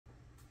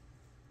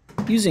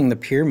Using the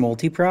Pure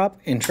multi-prop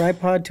and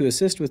tripod to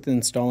assist with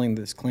installing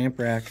this clamp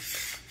rack.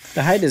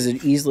 The height is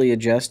easily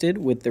adjusted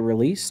with the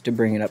release to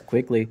bring it up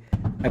quickly.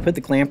 I put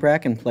the clamp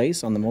rack in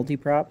place on the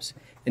multi-props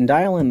and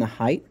dial in the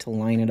height to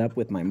line it up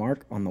with my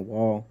mark on the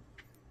wall.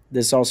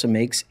 This also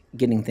makes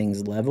getting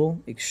things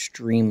level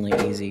extremely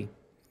easy.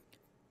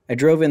 I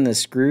drove in the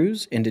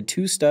screws into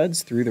 2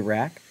 studs through the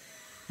rack,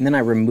 and then I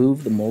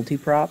removed the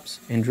multi-props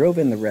and drove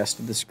in the rest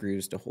of the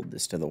screws to hold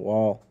this to the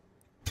wall.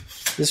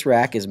 This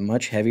rack is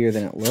much heavier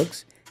than it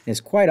looks, and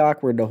is quite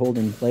awkward to hold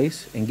in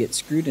place and get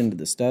screwed into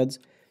the studs,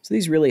 so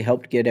these really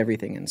helped get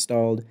everything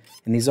installed,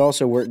 and these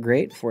also work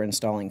great for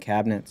installing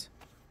cabinets.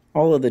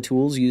 All of the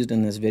tools used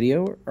in this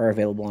video are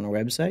available on our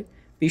website.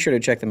 Be sure to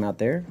check them out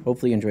there.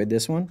 Hopefully you enjoyed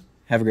this one.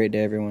 Have a great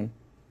day, everyone.